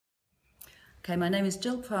Okay, my name is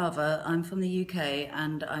Jill Prawer. I'm from the UK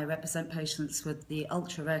and I represent patients with the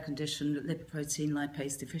ultra-rare condition Lipoprotein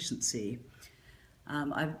Lipase Deficiency.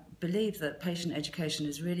 I believe that patient education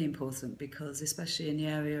is really important because, especially in the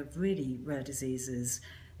area of really rare diseases,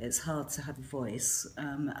 it's hard to have a voice,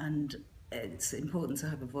 and it's important to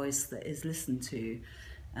have a voice that is listened to.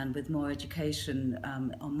 And with more education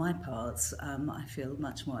on my part, I feel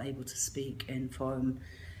much more able to speak in forum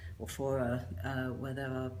or fora where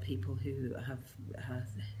there are people who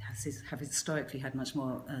have historically had much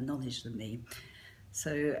more knowledge than me.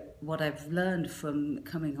 So what I've learned from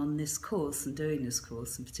coming on this course and doing this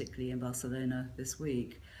course, and particularly in Barcelona this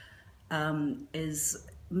week, is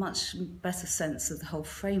much better sense of the whole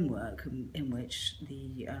framework in which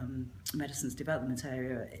the medicines development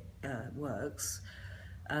area works,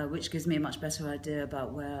 which gives me a much better idea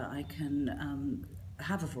about where I can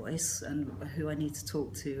have a voice and who I need to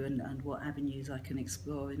talk to and what avenues I can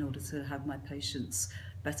explore in order to have my patients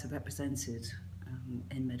better represented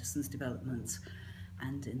in medicines development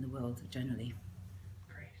and in the world generally.